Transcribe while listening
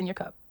in your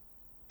cup.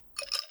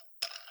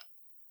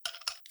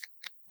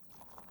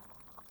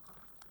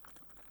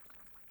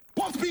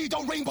 One speed,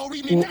 don't rainbow,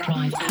 read me, nigga.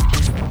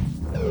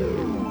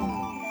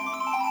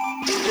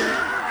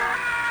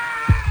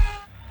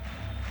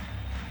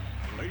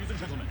 Ladies and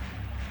gentlemen,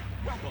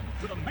 welcome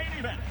to the main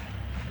event.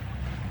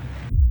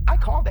 I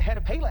called the head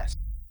of Payless.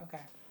 Okay.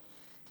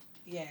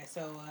 Yeah,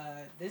 so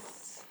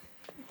this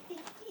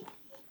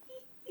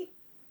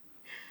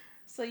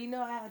so you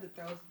know I had to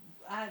throw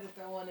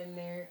one in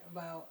there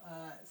about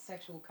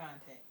sexual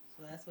content.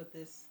 So that's what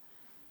this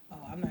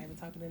I'm not even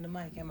talking in the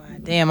mic, am I?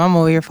 Damn, I'm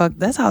over here fucked.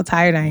 That's how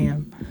tired I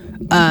am.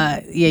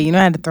 Yeah, you know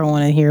I had to throw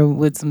one in here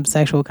with some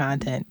sexual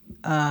content.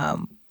 I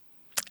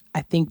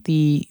think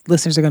the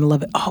listeners are gonna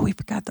love it. Oh, we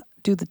forgot to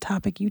do the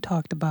topic you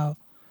talked about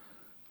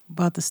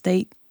the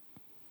state.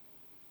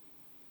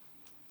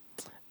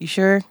 You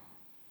sure?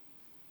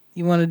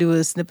 You want to do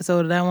a snip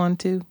episode of that one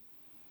too?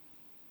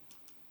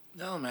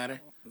 Don't matter.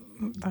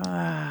 All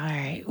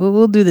right. Well,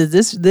 we'll do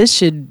this. This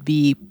should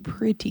be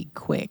pretty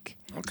quick.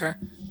 Okay.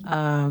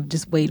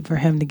 Just wait for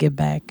him to get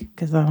back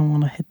because I don't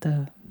want to hit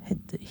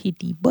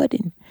the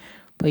button.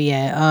 But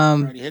yeah.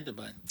 Already hit the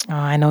button. Oh,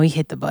 I know he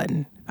hit the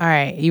button. All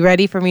right. You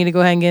ready for me to go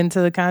ahead and get into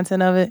the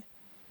content of it?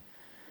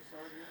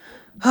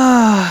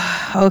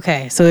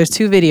 Okay. So there's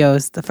two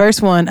videos. The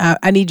first one,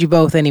 I need you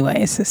both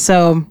anyways.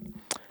 So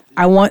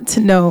I want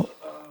to know.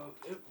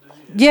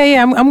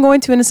 Yeah. I'm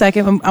going to in a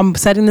second. I'm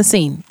setting the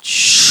scene.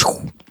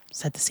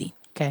 Set the scene.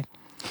 Okay.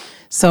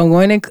 So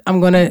I'm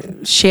going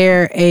to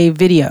share a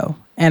video,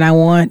 and I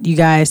want you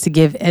guys to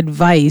give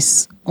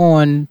advice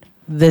on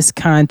this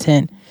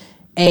content.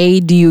 A,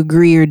 do you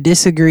agree or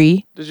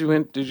disagree? Did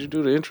you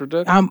do the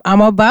introduction?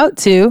 I'm about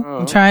to.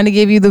 I'm trying to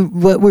give you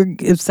what we're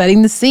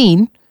setting the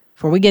scene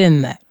before we get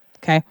into that.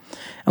 Okay.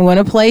 I'm going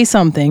to play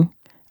something.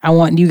 I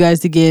want you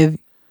guys to give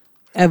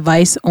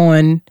advice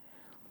on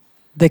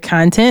the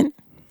content.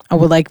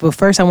 But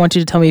first I want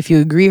you to tell me if you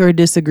agree or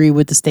disagree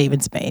with the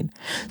statements made.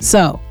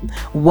 So,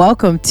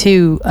 welcome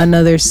to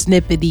another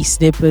snippety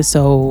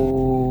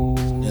snip-isode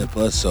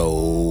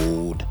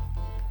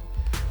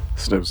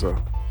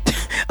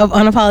of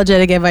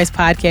Unapologetic Advice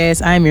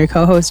Podcast. I'm your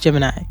co-host,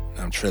 Gemini.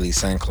 I'm Trilly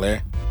St.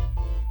 Clair.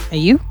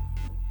 And you?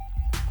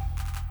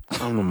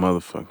 I'm the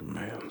motherfucking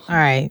man. All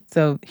right,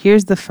 so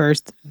here's the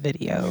first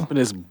video. And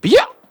it's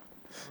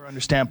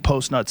Understand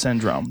post-nut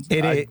syndrome.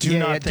 I do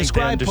not think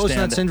describe they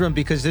post-nut syndrome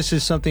because this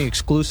is something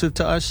exclusive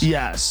to us.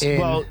 Yes. And,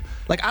 well,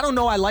 like I don't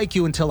know I like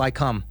you until I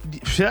come.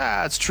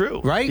 Yeah, it's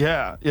true. Right?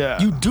 Yeah.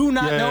 You do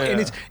not know,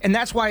 and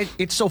that's why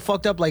it's so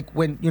fucked up. Like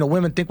when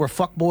women think we're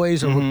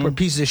fuckboys or we're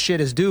pieces of shit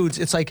as dudes.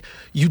 It's like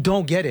you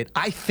don't get it.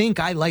 I think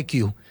I like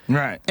you.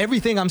 Right.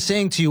 Everything I'm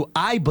saying to you,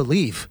 I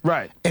believe.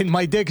 Right. And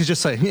my dick is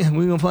just like, yeah,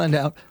 we're gonna find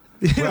out.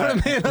 You know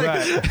what I mean?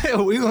 Like,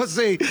 we're gonna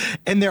see.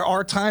 And there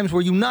are times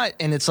where you nut,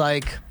 and it's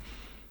like,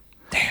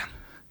 damn.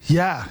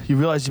 Yeah, you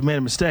realize you made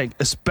a mistake,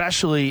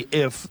 especially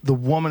if the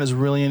woman is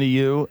really into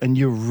you and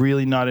you're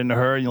really not into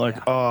her, and you're like,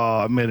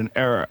 oh, I made an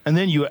error. And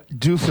then you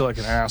do feel like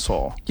an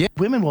asshole. Yeah.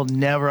 Women will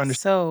never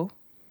understand. So,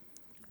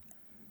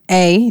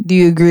 A, do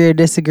you agree or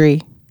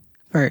disagree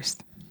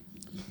first?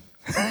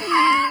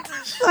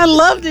 I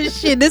love this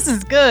shit. This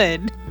is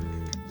good.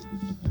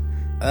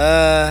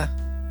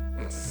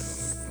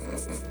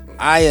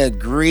 I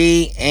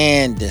agree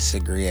and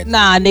disagree.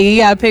 Nah, nigga,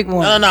 you gotta pick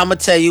one. No, I'm gonna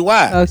tell you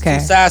why. Okay.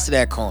 Two sides to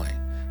that coin.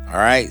 All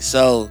right,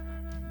 so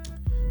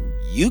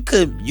you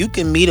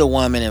can meet a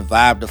woman and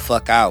vibe the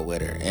fuck out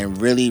with her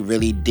and really,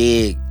 really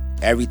dig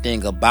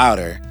everything about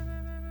her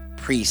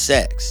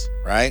pre-sex,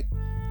 right?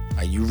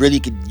 Like you really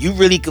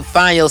could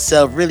find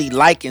yourself really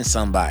liking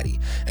somebody.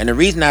 And the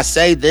reason I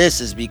say this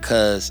is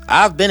because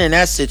I've been in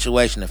that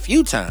situation a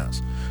few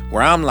times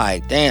where I'm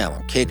like, damn,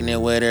 I'm kicking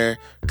it with her,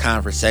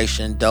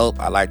 conversation dope,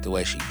 I like the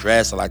way she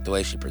dressed, I like the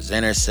way she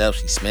present herself,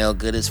 she smell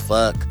good as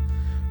fuck,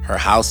 her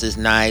house is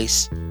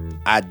nice,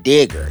 I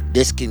dig her,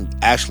 this can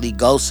actually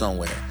go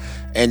somewhere.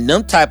 And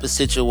them type of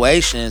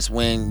situations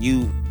when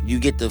you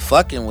get to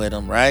fucking with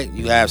them, right,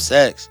 you have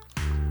sex,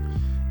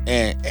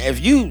 and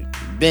if you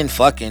been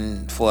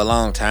fucking for a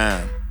long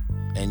time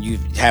and you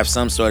have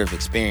some sort of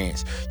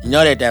experience, you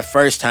know that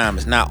first time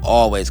is not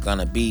always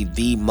gonna be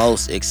the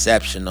most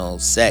exceptional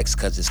sex,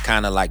 because it's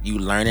kind of like you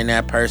learning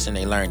that person,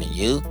 they learning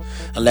you,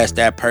 unless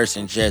that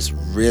person just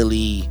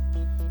really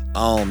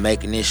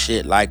making this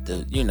shit like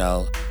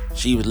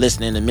she was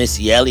listening to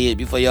Missy Elliott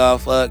before y'all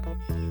fuck.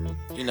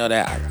 You know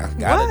that I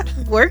got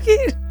it. Work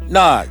it?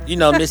 Nah,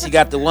 Missy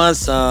got the one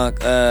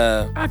song.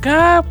 I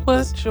got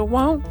what you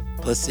want.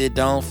 Pussy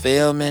don't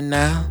fail me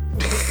now.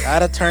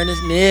 Gotta turn this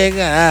nigga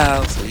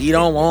out so he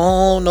don't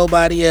want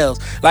nobody else.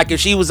 Like if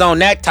she was on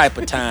that type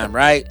of time,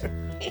 right?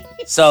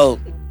 So,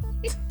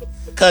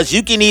 cause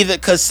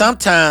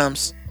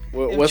sometimes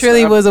If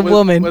Trilly was a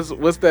woman.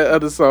 What's that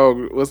other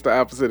song? What's the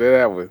opposite of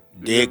that one?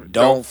 Dick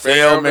don't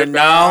fail me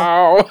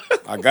now.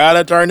 I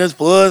gotta turn this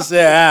pussy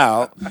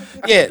out.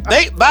 Yeah,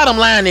 bottom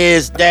line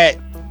is that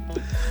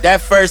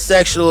that first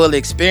sexual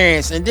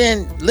experience, and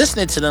then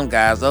listening to them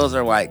guys. Those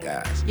are white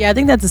guys. Yeah, I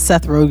think that's a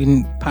Seth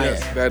Rogen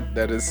podcast. Yeah.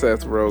 That is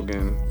Seth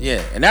Rogen.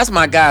 Yeah, and that's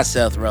my guy,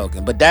 Seth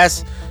Rogen. But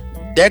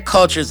their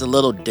culture is a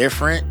little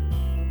different.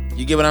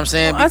 You get what I'm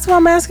saying? Well, that's why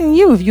I'm asking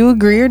you if you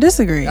agree or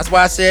disagree. That's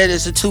why I said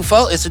it's a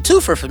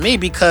twofer for me,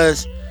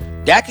 because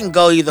that can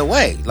go either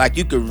way. Like,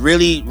 you could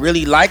really,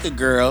 really like a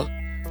girl.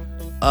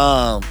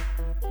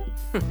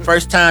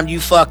 First time you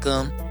fuck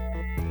them,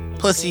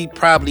 pussy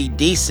probably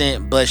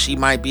decent, but she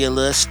might be a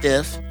little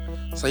stiff.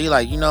 So you're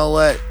like, you know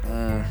what?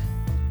 I'm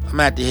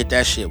gonna have to hit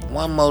that shit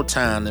one more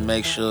time to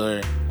make sure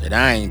that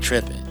I ain't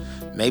tripping.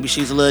 Maybe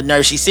she's a little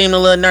nervous. She seemed a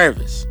little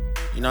nervous.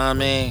 You know what I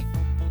mean?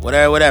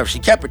 Whatever. She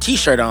kept her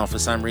t-shirt on for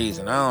some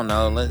reason. I don't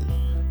know.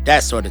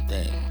 That sort of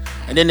thing.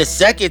 And then the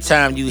second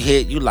time you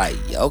hit, you like,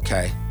 yeah,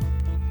 okay,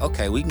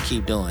 we can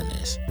keep doing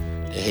this.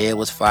 The head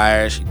was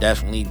fire. She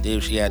definitely did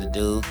what she had to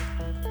do.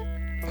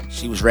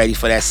 She was ready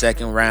for that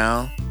second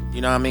round. You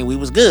know what I mean? We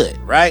was good,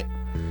 right?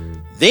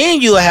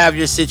 Then you'll have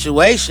your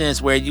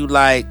situations where you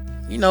like,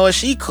 you know what,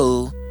 she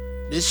cool.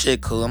 This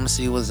shit cool. I'm gonna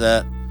see what's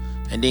up.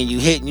 And then you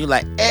hit and you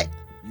like,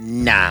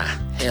 nah,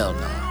 hell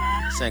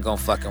no. This ain't gonna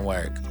fucking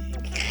work.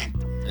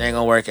 It ain't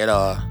gonna work at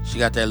all. She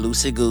got that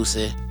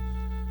loosey-goosey.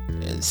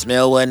 The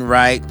smell wasn't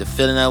right. The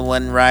feeling of it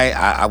wasn't right.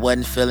 I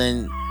wasn't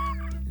feeling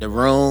the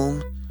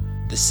room,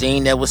 the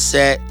scene that was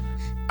set.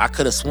 I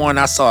could have sworn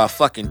I saw a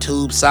fucking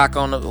tube sock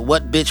on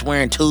what bitch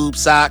wearing tube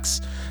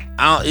socks?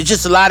 It's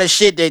just a lot of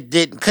shit that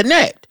didn't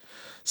connect.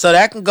 So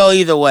that can go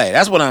either way.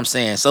 That's what I'm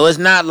saying. So it's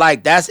not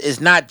like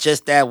it's not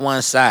just that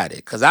one-sided.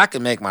 Because I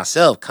can make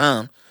myself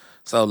come.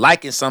 So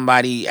liking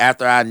somebody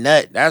after I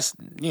nut, that's,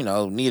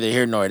 neither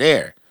here nor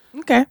there.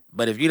 Okay.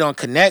 But if you don't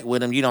connect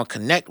with them, you don't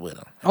connect with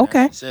them.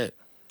 Okay. That's it.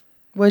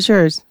 What's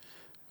yours?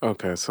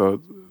 Okay,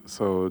 so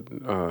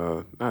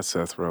not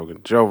Seth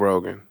Rogen, Joe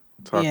Rogan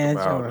talked Yeah,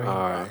 about Joe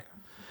Rogan.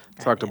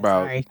 talked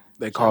about sorry.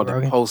 they called Joe it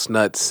Rogan.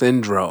 post-nut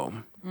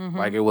syndrome,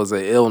 like it was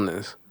an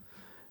illness.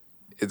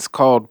 It's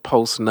called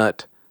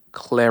post-nut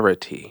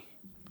clarity,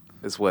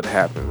 is what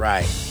happened.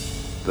 Right.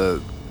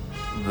 The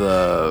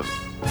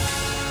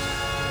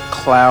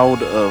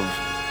cloud of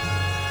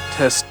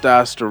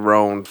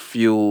testosterone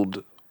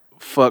fueled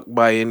fuck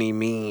by any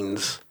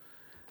means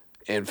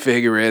and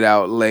figure it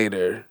out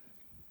later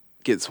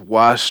gets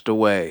washed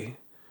away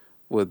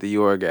with the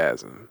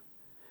orgasm.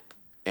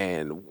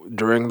 And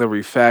during the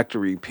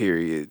refractory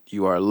period,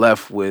 you are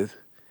left with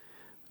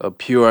a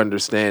pure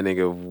understanding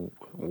of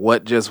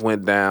what just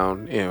went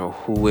down,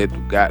 who it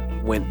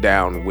went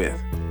down with.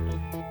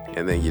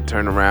 And then you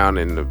turn around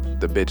and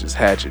the bitch is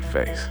hatchet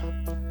face.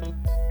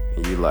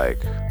 And you like,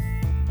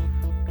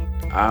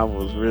 I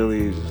was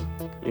really,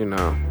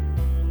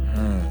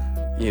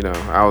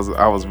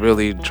 I was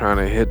really trying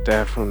to hit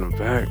that from the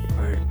back.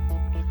 Like,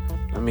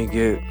 let me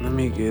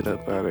get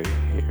up out of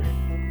here.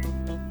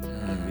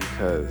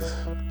 Because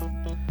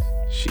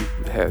she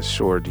has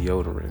Shore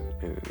deodorant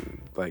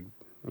and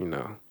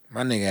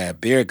My nigga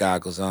had beer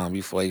goggles on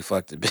before he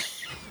fucked the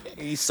bitch.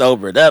 He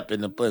sobered up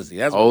in the pussy.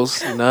 That's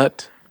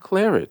post-nut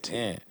clarity.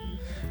 Yeah.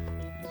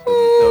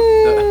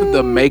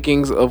 The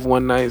makings of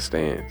one night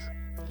stands.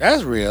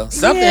 That's real.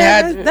 Something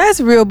had. That's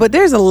real, but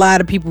there's a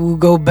lot of people who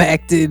go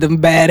back to them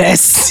badass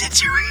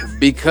situations.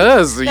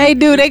 Because They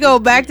do. They go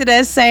back to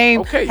that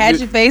same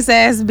hatchet face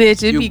ass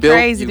bitch. It'd be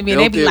crazy to me.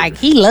 And they'd be like,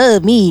 he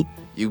loved me.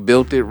 You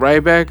built it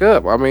right back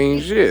up. I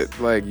mean, shit.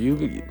 Like,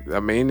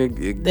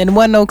 it Then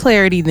wasn't no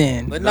clarity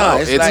then. But no,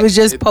 it was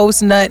just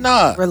post-nut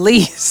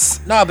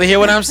release. No, but hear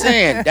what I'm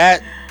saying.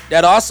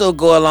 That also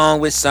go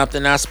along with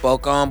something I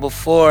spoke on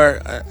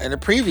before in a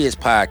previous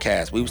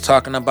podcast. We was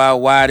talking about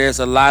why there's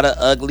a lot of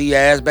ugly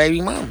ass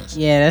baby mamas.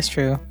 Yeah, that's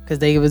true. Because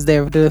they was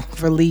there to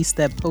release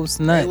that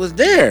post-nut.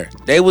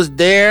 They was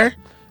there,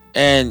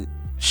 and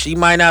she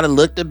might not have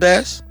looked the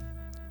best,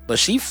 but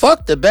she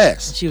fucked the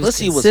best. She was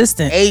Pussy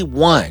consistent. was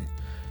A1.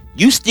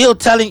 You still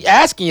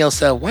asking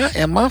yourself, why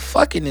am I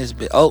fucking this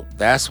bitch? Oh,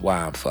 that's why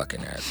I'm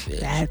fucking that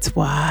bitch. That's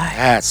why.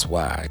 That's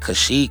why. Because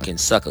she can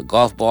suck a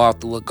golf ball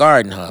through a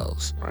garden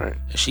hose. Right.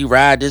 And she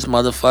ride this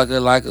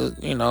motherfucker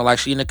like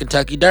she in the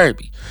Kentucky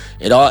Derby.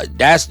 And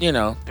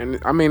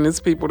I mean, it's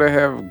people that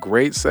have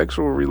great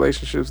sexual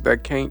relationships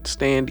that can't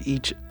stand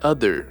each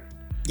other.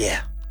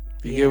 Yeah.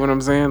 You get what I'm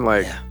saying?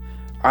 Like,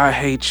 I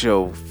hate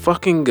your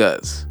fucking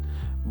guts,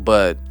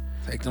 but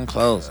take them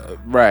clothes off.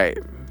 Right.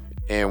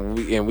 And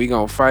we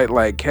gonna fight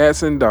like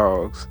cats and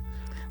dogs.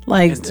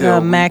 Like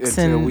until Max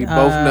until and we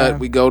both nut,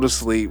 we go to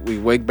sleep, we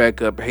wake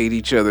back up, hate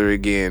each other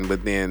again.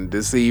 But then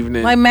this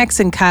evening, like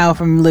Max and Kyle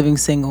from Living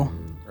Single.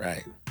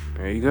 Right.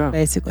 There you go.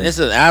 Basically.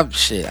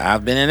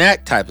 I've been in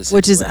that type of situation.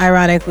 Which is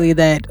ironically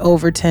that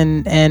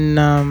Overton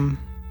and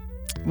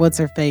what's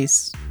her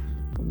face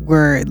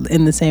were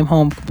in the same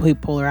home,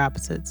 complete polar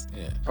opposites.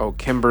 Yeah. Oh,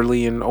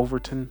 Kimberly and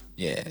Overton.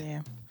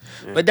 Yeah.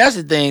 But that's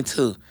the thing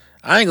too.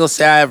 I ain't gonna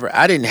say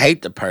I didn't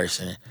hate the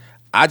person.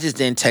 I just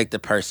didn't take the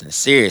person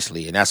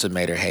seriously, and that's what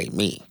made her hate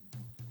me.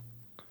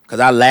 Cause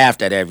I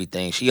laughed at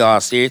everything. She all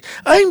serious.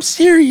 I'm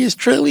serious,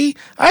 Trilly.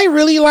 I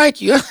really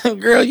like you.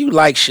 Girl, you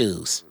like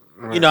shoes.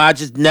 You know, I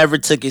just never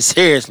took it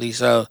seriously.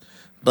 So,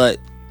 but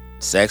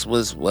sex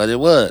was what it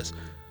was.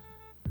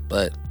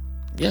 But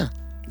yeah,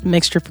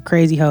 Mixture for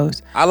crazy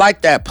hoes. I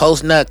like that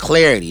post nut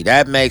clarity.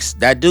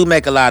 That do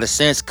make a lot of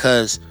sense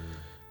because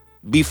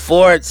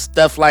before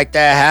stuff like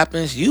that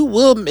happens, you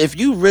will, if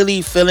you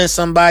really feeling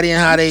somebody and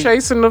how they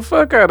chasing the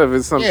fuck out of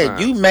it sometimes.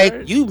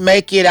 Yeah, you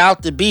make it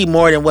out to be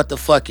more than what the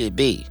fuck it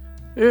be.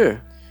 Yeah.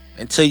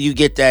 Until you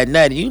get that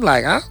nut, and you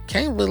like, I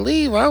can't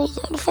believe I was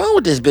on the phone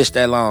with this bitch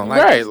that long.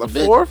 Like, Right, like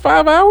 4 or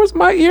 5 hours,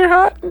 my ear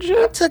hot and I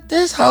shit. took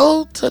this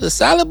hoe to the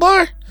salad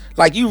bar.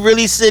 Like, you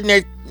really sitting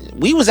there.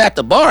 We was at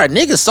the bar.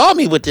 Niggas saw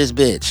me with this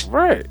bitch.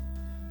 Right.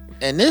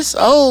 And this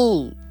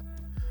old,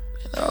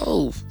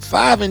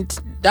 5 and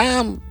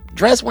dime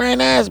dress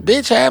wearing ass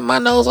bitch had my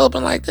nose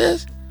open like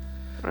this.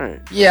 Right.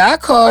 Yeah, I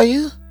call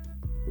you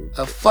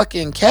a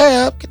fucking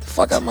cab. Get the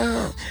fuck out my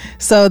house.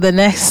 So the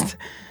next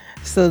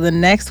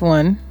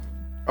one.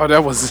 Oh,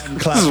 that was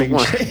Clapping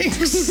one.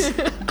 cheeks.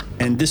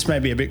 And this may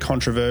be a bit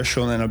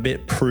controversial and a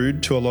bit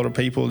prude to a lot of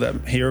people that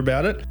hear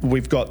about it.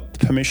 We've got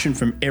permission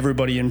from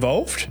everybody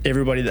involved,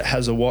 everybody that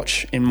has a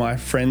watch in my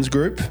friends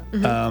group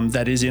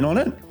that is in on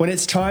it. When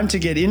it's time to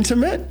get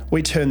intimate,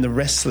 we turn the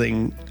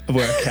wrestling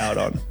workout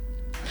on.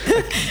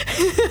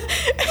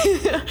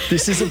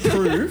 This is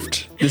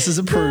approved. This is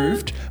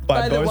approved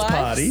by the both wives?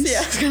 parties. Yeah,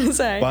 I was gonna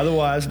say. By the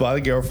wives, by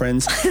the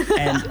girlfriends,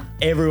 and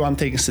everyone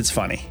thinks it's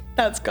funny.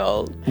 That's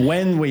gold.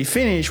 When we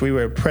finish, we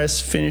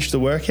finish the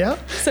workout,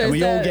 So and is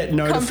we all there get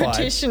notified.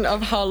 competition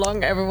of how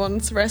long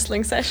everyone's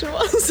wrestling session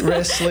was?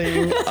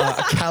 Wrestling,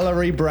 a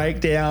calorie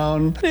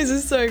breakdown. This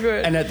is so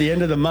good. And at the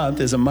end of the month,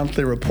 there's a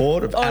monthly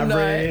report of Oh, no.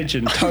 average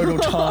and total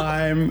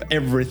time,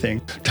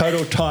 everything.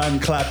 Total time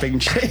clapping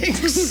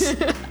cheeks.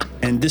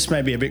 And this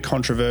may be a bit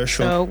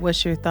controversial. So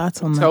what's your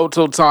thoughts on that?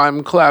 Total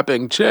time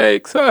clapping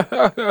cheeks. Ain't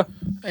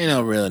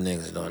no real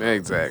niggas doing that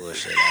Exactly.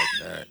 bullshit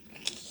like that.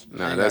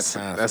 No, ain't that's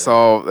got time that's for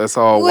all. That's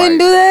all You white. wouldn't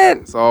do that.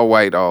 It's all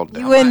white all day.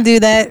 You wouldn't do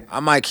that. I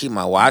might keep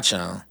my watch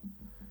on.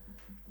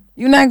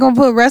 You're not gonna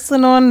put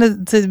wrestling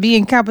on to be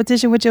in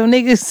competition with your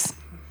niggas.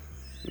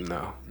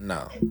 No,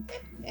 No.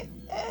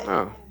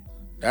 no.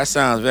 That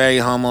sounds very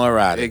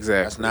homoerotic.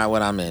 Exactly. That's not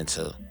what I'm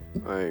into.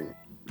 Like,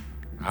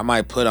 I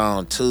might put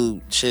on 2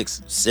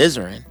 chicks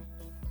scissoring.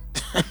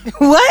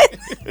 What?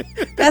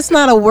 That's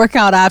not a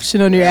workout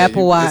option on your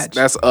Apple Watch.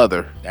 that's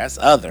other. That's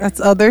other. That's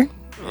other.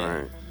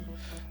 Right.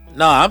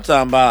 No,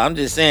 I'm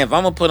just saying, if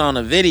I'm going to put on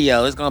a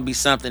video, it's going to be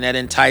something that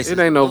entices. It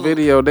ain't no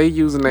video. They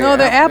using their No,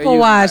 their Apple using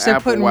Watch. the They're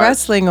Apple putting Watch.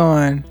 wrestling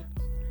on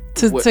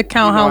to What-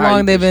 count you how know long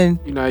you they've could- been.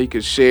 You know how you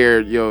could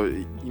share your.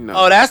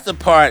 Oh, that's the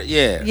part,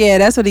 yeah. Yeah,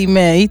 that's what he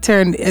meant. He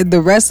turned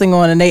the wrestling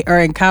on, and they are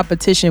in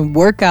competition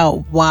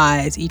workout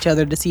wise each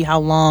other to see how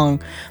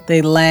long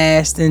they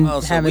last and Oh,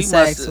 so having we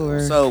sex. must Or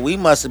so we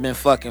must have been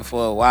fucking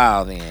for a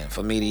while then,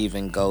 for me to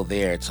even go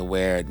there to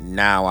where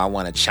now I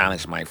want to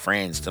challenge my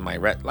friends to my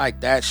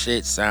like that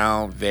shit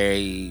sound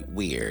very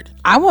weird.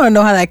 I want to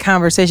know how that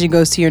conversation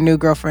goes to your new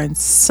girlfriend.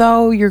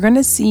 So you're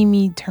gonna see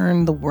me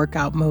turn the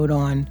workout mode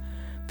on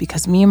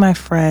because me and my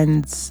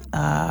friends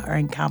are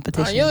in Oh,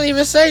 competition. you don't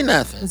even say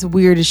nothing. It's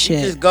weird as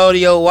shit. Just go to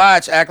your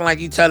watch acting like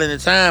you telling the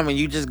time and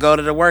you just go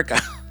to the workout.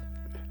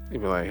 You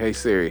be like, hey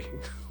Siri,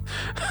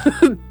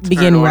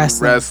 Begin turn on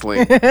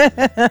wrestling.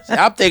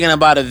 I'm thinking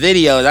about the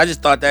videos. I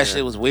just thought that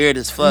shit was weird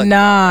as fuck.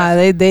 Nah,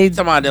 they Talking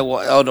about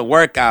the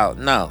workout.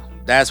 No,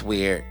 that's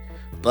weird.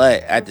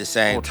 But at the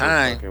same Ultra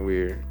time, fucking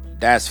weird.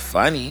 that's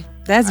funny.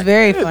 that's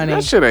very funny.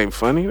 That shit ain't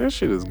funny. That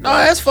shit is. No,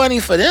 that's funny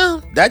for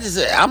them. That just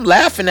I'm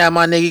laughing at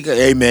my nigga.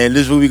 Hey man,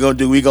 this is what we gonna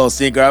do. We gonna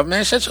sync her up,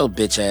 man. Shut your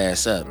bitch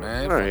ass up,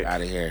 man. Right.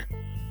 Out of here.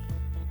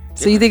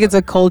 So you think it's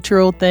a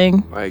cultural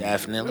thing? Like,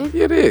 Definitely.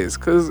 It is,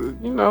 cause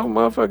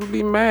motherfuckers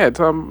be mad.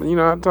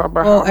 I talk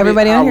about Well,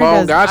 everybody on here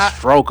long does. I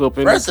stroke up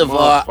in First this of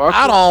all, motherfucker.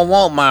 I don't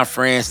want my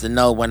friends to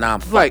know when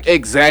I'm fucking. like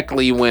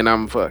exactly when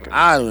I'm fucking.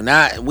 I do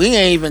not. We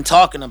ain't even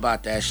talking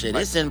about that shit.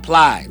 It's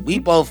implied. We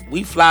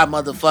fly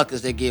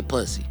motherfuckers that get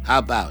pussy. How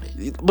about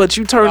it? But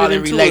you turn All it in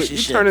into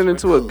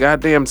relationships. a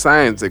goddamn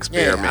science Yeah,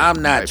 experiment.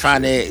 I'm not type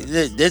trying shit.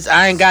 to. This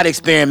I ain't got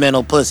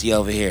experimental pussy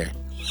over here.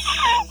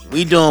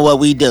 We doing what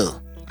we do.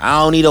 I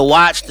don't need a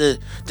watch to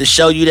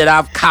show you that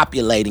I'm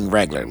copulating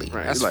regularly.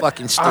 Right, That's like,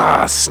 fucking stupid.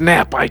 Ah,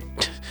 snap!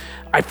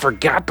 I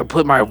forgot to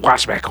put my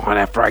watch back on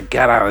after I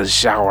got out of the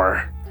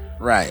shower.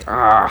 Right,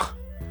 Ah,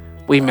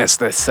 we missed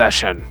this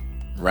session.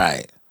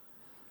 right.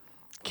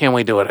 Can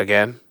we do it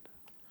again?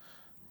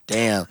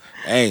 Damn.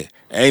 Hey,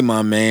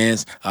 my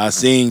mans. I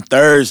seen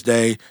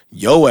Thursday.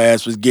 Your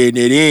ass was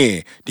getting it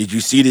in. Did you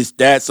see the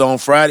stats on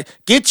Friday?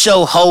 Get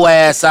your hoe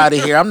ass out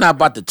of here. I'm not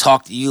about to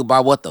talk to you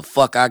about what the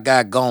fuck I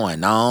got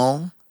going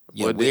on.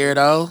 You What did-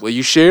 weirdo. Well,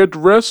 you shared the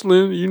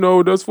wrestling. You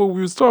know that's what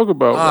we was talking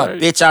about, Oh,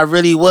 right? bitch, I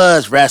really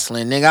was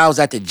wrestling, nigga. I was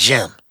at the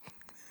gym.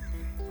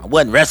 I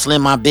wasn't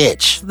wrestling my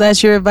bitch.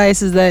 That's your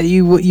advice, is that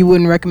you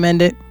wouldn't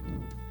recommend it?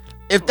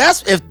 If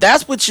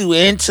that's what you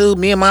into,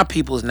 me and my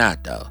people's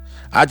not though.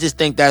 I just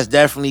think that's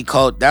definitely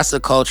that's a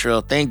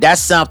cultural thing.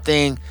 That's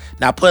something.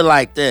 Now put it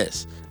like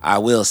this. I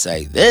will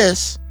say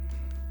this.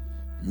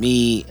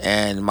 me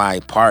and my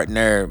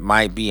partner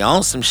might be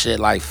on some shit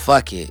like,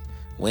 fuck it,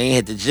 we ain't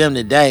hit the gym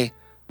today,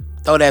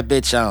 throw that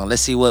bitch on.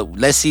 Let's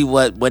see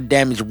what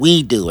damage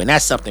we do, and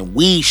that's something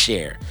we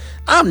share.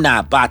 I'm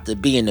not about to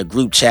be in the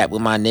group chat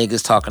with my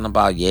niggas talking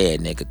about, yeah,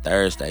 nigga,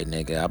 Thursday,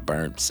 nigga, I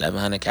burned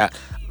 700 calories.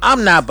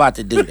 I'm not about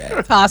to do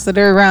that. Tossing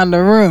her around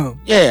the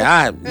room. Yeah,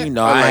 I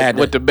had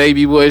with the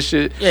baby boy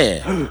shit.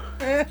 Yeah.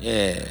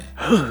 Yeah.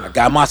 I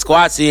got my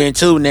squats in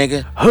too,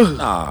 nigga.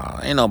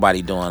 Nah, ain't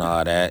nobody doing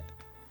all that.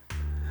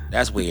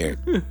 That's weird.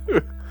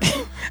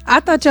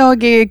 I thought y'all would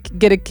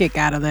get a kick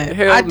out of that.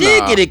 Hell I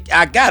nah.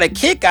 I got a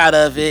kick out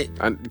of it,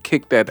 I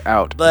kicked that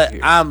out. but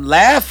here. I'm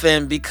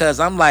laughing because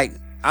I'm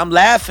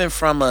laughing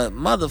from a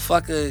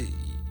motherfucker,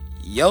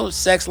 your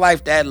sex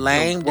life that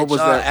lame What that was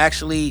y'all that?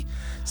 actually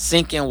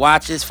sinking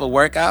watches for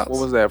workouts. What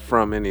was that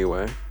from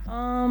anyway?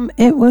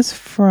 It was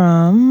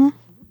from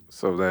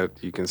So that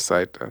you can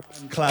cite that.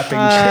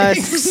 Clapping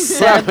cheeks.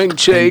 Slapping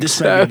cheeks.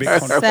 This may be a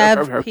bit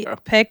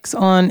Sev Pics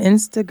on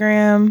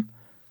Instagram.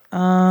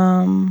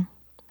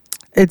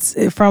 It's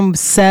from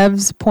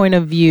Sev's point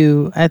of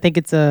view. I think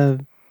it's a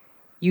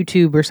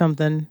YouTube or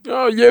something.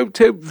 Oh,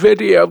 YouTube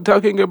video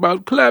talking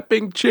about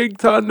clapping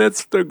cheeks on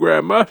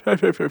Instagram.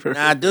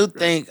 Now I do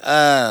think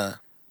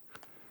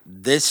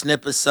this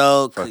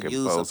episode could Fucking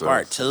use bozos. a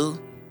part 2.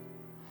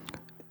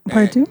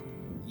 Part 2?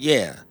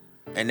 Yeah.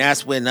 And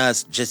that's when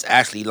us just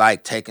actually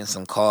like taking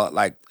some call,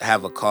 like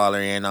have a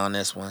caller in on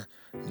this one,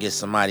 get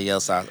somebody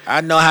else out.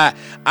 I know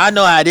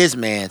how this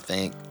man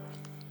think.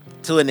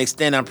 To an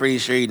extent, I'm pretty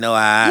sure you know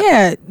how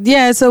I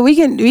Yeah. So we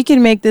can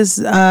make this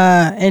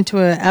into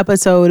an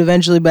episode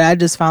eventually, but I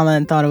just found that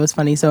and thought it was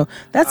funny. So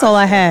that's all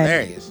I had.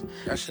 hilarious.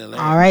 That shit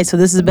hilarious. All right. So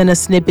this has been a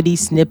snippety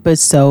snipper.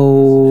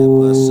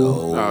 Oh,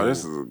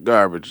 this is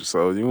garbage.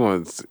 So you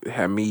want to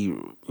have me,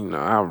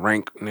 I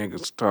rank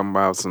niggas talking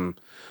about some.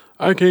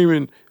 I came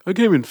in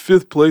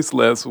 5th place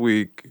last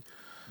week.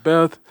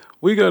 Beth,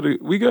 we gotta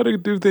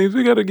do things.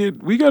 We gotta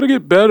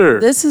get better.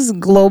 This is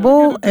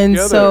global, and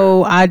together.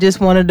 so I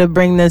just wanted to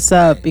bring this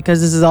up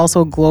because this is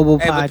also a global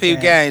Hey, but Peep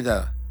podcast. Gang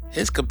though,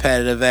 his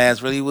competitive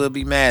ass really would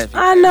be mad. If he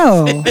I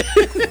know.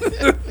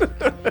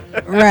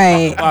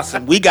 Right.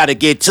 Awesome. We got to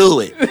get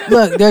to it.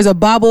 Look, there's a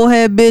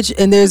bobblehead bitch,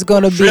 and there's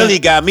gonna be Really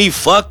got me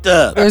fucked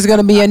up. there's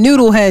gonna be a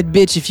noodle head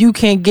bitch if you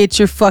can't get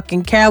your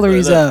fucking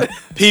calories up.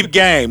 Peep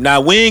Game. Now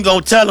we ain't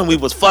gonna tell him we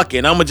was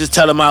fucking. I'm gonna just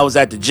tell him I was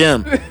at the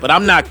gym, but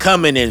I'm not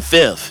coming in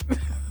 5th.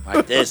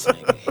 Like this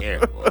nigga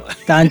here, boy.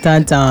 Dun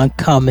dun dun,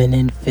 coming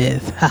in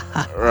 5th.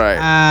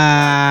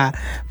 Right.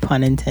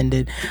 Pun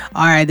intended.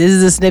 All right, this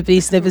is a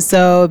snippety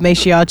episode. Make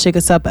sure y'all check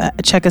us out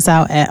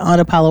at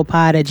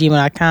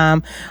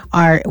unapollopod@gmail.com.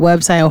 Our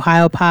website,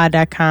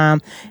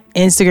 ohiopod.com.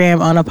 Instagram,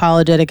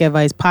 Unapologetic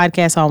Advice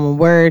Podcast, all one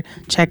word.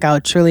 Check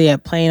out Trilly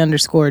at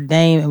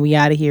plain_Dame, and we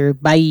out of here.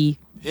 Bye.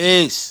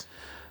 Peace.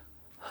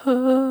 I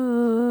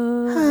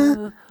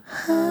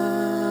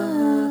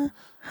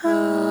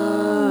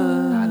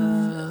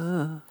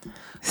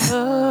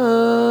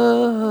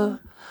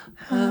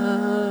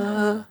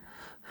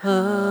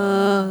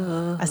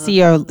see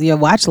your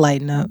watch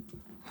lighting up.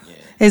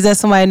 Is that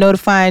somebody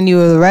notifying you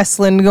of the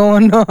wrestling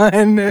going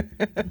on?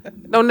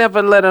 Don't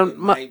never let a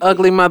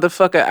ugly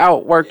motherfucker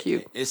outwork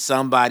you. It's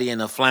somebody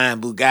in a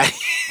flying Bugatti.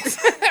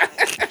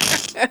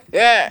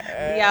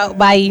 We out.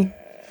 Bye.